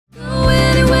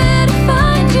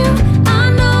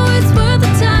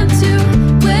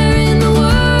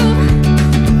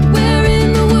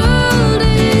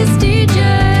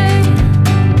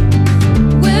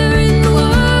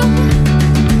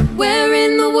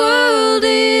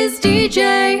is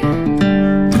DJ.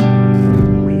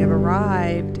 We have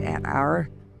arrived at our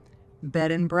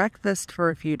bed and breakfast for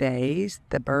a few days,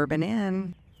 the Bourbon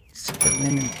Inn. So go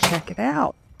in and check it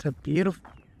out. It's a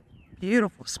beautiful,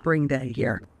 beautiful spring day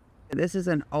here. This is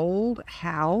an old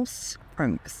house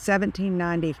from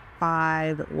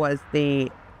 1795 was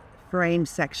the frame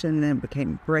section, then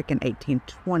became brick in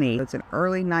 1820. It's an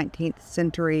early 19th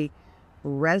century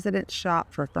residence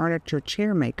shop for furniture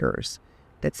chair makers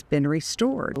that's been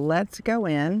restored. Let's go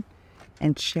in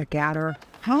and check out our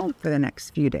home for the next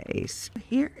few days.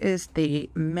 Here is the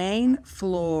main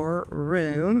floor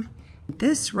room.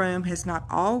 This room has not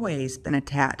always been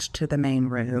attached to the main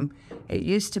room. It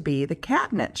used to be the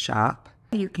cabinet shop.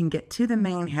 You can get to the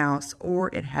main house,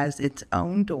 or it has its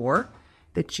own door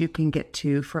that you can get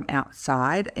to from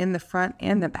outside in the front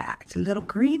and the back. It's a little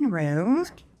green room.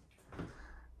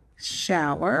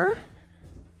 Shower.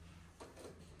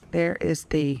 There is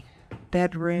the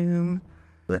bedroom.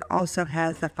 It also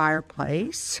has a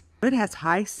fireplace. It has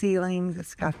high ceilings.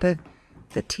 It's got the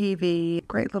TV,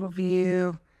 great little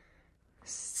view,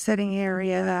 sitting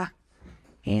area,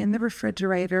 and the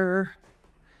refrigerator,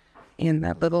 and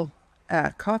that little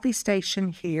coffee station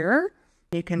here.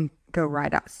 You can go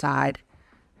right outside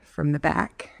from the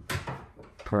back,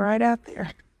 right out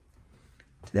there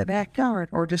to the backyard,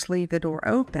 or just leave the door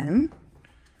open.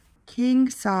 King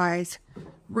size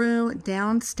room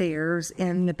downstairs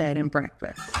in the bed and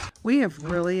breakfast. We have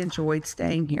really enjoyed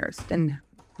staying here. It's been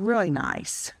really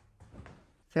nice.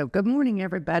 So good morning,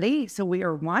 everybody. So we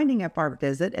are winding up our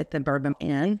visit at the Bourbon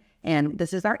Inn, and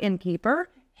this is our innkeeper,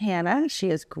 Hannah. She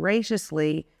has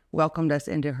graciously welcomed us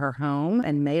into her home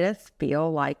and made us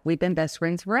feel like we've been best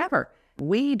friends forever.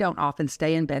 We don't often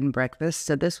stay in bed and breakfast,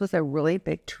 so this was a really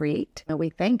big treat. And we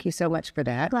thank you so much for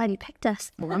that. Glad you picked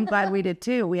us. Well, I'm glad we did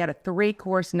too. We had a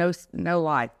three-course, no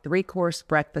lie, three-course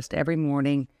breakfast every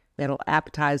morning. We had an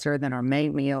appetizer, then our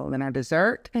main meal, then our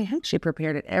dessert. She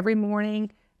prepared it every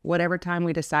morning, whatever time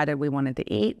we decided we wanted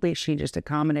to eat. She just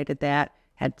accommodated that.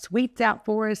 Had sweets out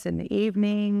for us in the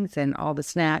evenings and all the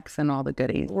snacks and all the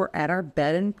goodies. We're at our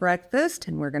bed and breakfast,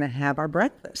 and we're going to have our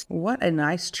breakfast. What a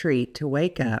nice treat to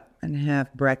wake up and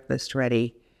have breakfast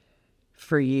ready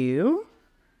for you.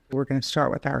 We're going to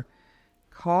start with our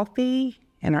coffee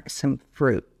and some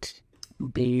fruit.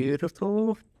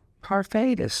 Beautiful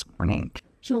parfait this morning.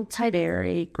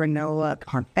 Berry granola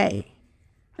parfait.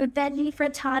 With veggie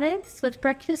frittatas with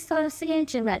breakfast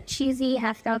sausage and that cheesy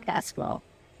half-cow casserole.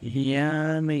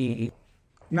 Yummy.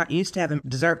 Not used to having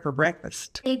dessert for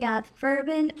breakfast. They got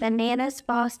bourbon, bananas,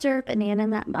 Foster, banana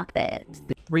nut muffins.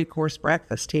 The three-course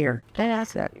breakfast here.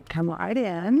 So come right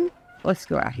in. Let's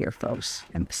go out here, folks.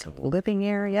 And it's a living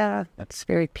area that's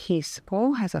very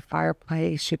peaceful. Has a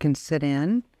fireplace you can sit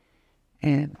in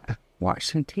and watch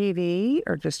some TV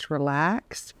or just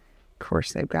relax. Of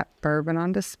course, they've got bourbon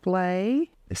on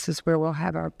display. This is where we'll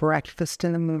have our breakfast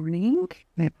in the morning.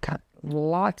 They've got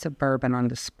lots of bourbon on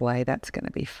display. That's going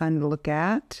to be fun to look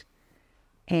at.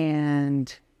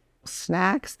 And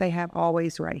snacks they have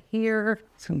always right here.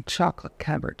 Some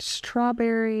chocolate-covered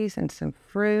strawberries and some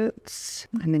fruits.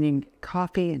 And then you can get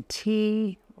coffee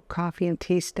and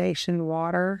tea station,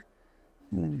 water.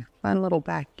 And then a fun little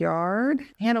backyard.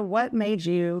 Hannah, what made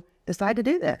you decide to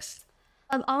do this?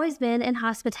 I've always been in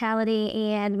hospitality,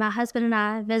 and my husband and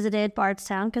I visited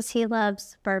Bardstown because he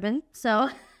loves bourbon. So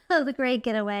it was a great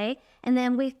getaway. And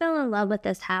then we fell in love with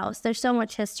this house. There's so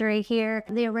much history here.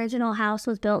 The original house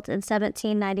was built in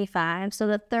 1795, so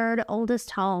the third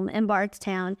oldest home in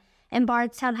Bardstown. And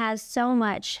Bardstown has so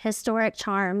much historic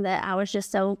charm that I was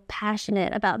just so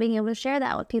passionate about being able to share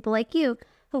that with people like you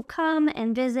who come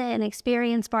and visit and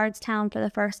experience Bardstown for the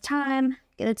first time,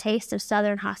 get a taste of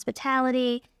Southern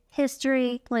hospitality,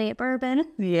 history, plenty of bourbon.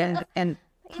 Yeah, and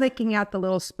clicking out the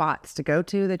little spots to go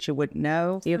to that you wouldn't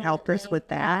know. You helped us with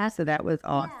that, so that was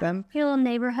awesome. Your little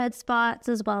neighborhood spots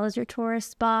as well as your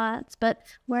tourist spots, but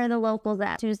where are the locals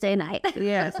at Tuesday night?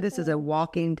 Yes, this is a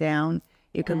walking down.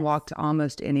 You can walk to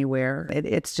almost anywhere.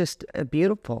 It's just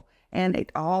beautiful.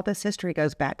 And all this history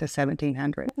goes back to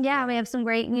 1700. Yeah, we have some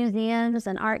great museums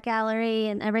and art gallery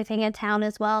and everything in town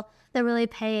as well that really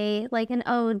pay like an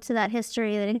ode to that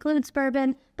history that includes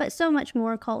bourbon, but so much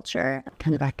more culture.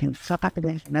 Come back and stop up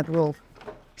in another little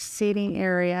seating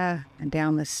area, and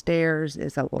down the stairs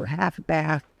is a little half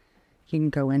bath you can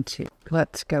go into.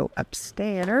 Let's go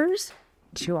upstairs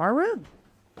to our room.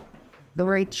 The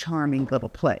very charming little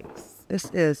place. This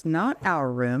is not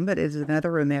our room, but it is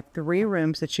another room. They have 3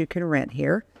 rooms that you can rent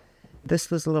here.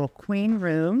 This was a little queen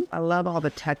room. I love all the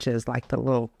touches, like the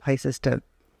little places to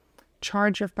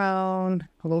charge your phone,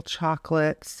 little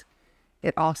chocolates,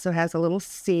 It also has a little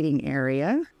seating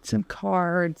area, some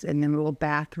cards, and then a little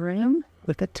bathroom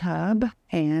with a tub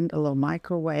and a little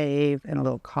microwave and a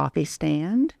little coffee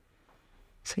stand.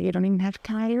 So you don't even have to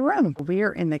come out of your room.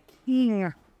 We're in the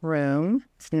king room.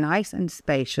 It's nice and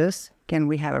spacious. Again,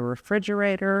 we have a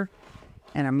refrigerator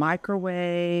and a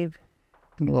microwave,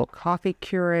 and a little coffee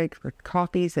Keurig for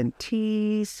coffees and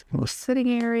teas, a little sitting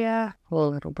area, a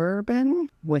little bourbon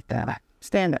with a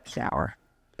stand-up shower.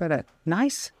 But a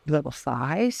nice little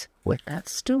size with that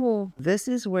stool. This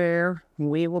is where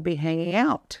we will be hanging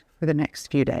out for the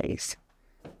next few days.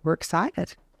 We're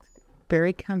excited.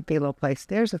 Very comfy little place.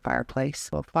 There's a fireplace.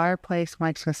 Little fireplace.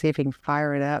 Mike's going to see if he can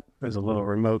fire it up. There's a little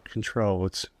remote control.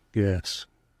 It's, yes.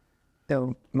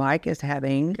 So Mike is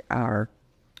having our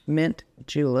mint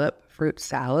julep fruit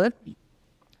salad,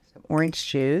 some orange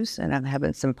juice, and I'm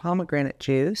having some pomegranate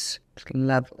juice. It's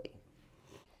lovely.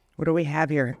 What do we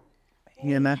have here?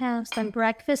 We have some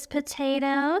breakfast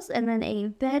potatoes and then a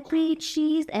Bedbury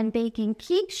cheese and bacon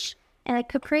quiche and a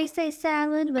caprese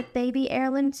salad with baby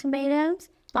heirloom tomatoes,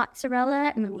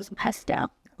 mozzarella, and then some pesto.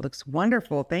 Looks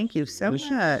wonderful. Thank you so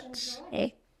much.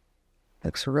 Hey.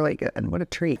 Looks really good. And what a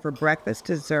treat. For breakfast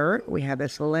dessert, we have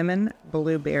this lemon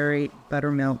blueberry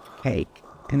buttermilk cake,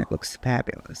 and it looks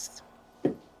fabulous.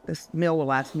 This meal will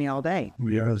last me all day.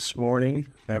 We are this morning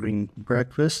having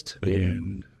breakfast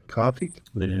and coffee.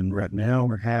 And right now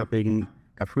we're having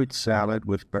a fruit salad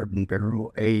with bourbon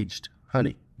barrel aged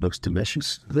honey. Looks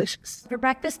delicious. Delicious. For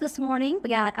breakfast this morning,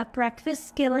 we got a breakfast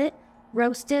skillet,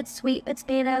 roasted sweet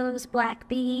potatoes, black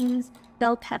beans,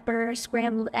 bell pepper,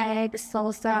 scrambled eggs,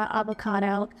 salsa,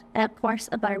 avocado, and of course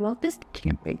a buttermilk biscuit.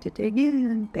 Can't wait to dig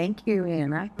in. Thank you,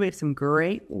 Anna. We have some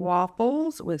great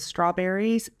waffles with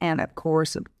strawberries and, of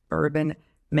course, bourbon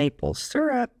maple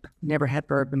syrup. Never had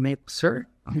bourbon maple syrup.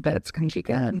 I bet it's going to be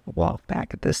good. Walk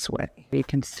back this way. You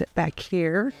can sit back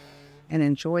here and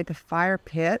enjoy the fire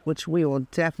pit, which we will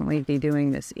definitely be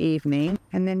doing this evening.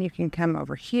 And then you can come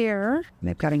over here.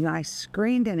 They've got a nice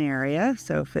screened-in area,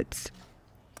 so if it's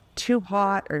too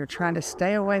hot or you're trying to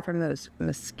stay away from those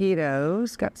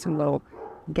mosquitoes, got some little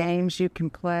games you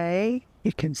can play.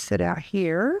 You can sit out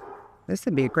here. This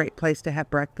would be a great place to have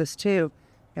breakfast, too.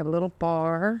 You have a little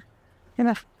bar and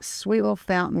a sweet little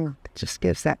fountain that just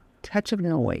gives that touch of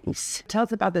noise. Tell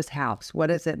us about this house. What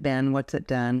has it been? What's it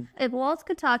done? If walls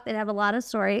could talk, they'd have a lot of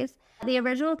stories. The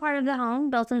original part of the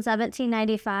home, built in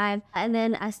 1795, and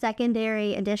then a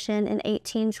secondary addition in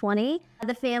 1820.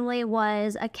 The family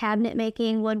was a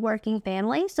cabinet-making, woodworking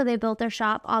family, so they built their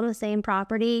shop on the same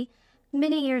property.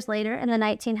 Many years later, in the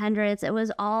 1900s, it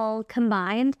was all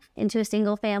combined into a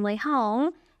single-family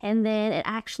home. And then it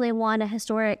actually won a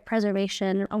historic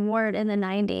preservation award in the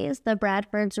 90s. The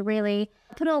Bradfords really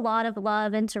put a lot of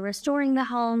love into restoring the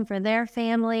home for their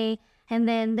family. And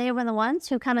then they were the ones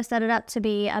who kind of set it up to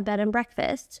be a bed and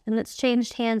breakfast. And it's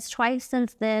changed hands twice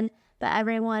since then, but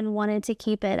everyone wanted to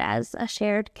keep it as a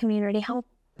shared community home.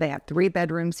 They have 3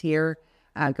 bedrooms here.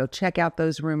 Go check out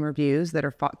those room reviews that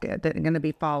are going to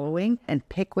be following and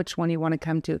pick which one you want to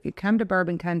come to. If you come to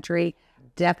Bourbon Country,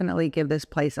 definitely give this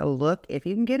place a look if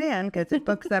you can get in, because it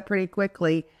books up pretty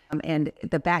quickly. And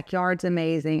the backyard's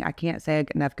amazing. I can't say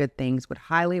enough good things. Would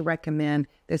highly recommend.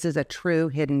 This is a true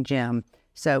hidden gem.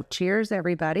 So cheers,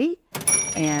 everybody.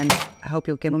 And I hope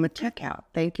you'll give them a check out.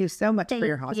 Thank you so much for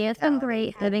your hospitality. It's been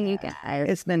great having you guys.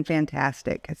 It's been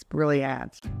fantastic. It really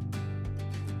has.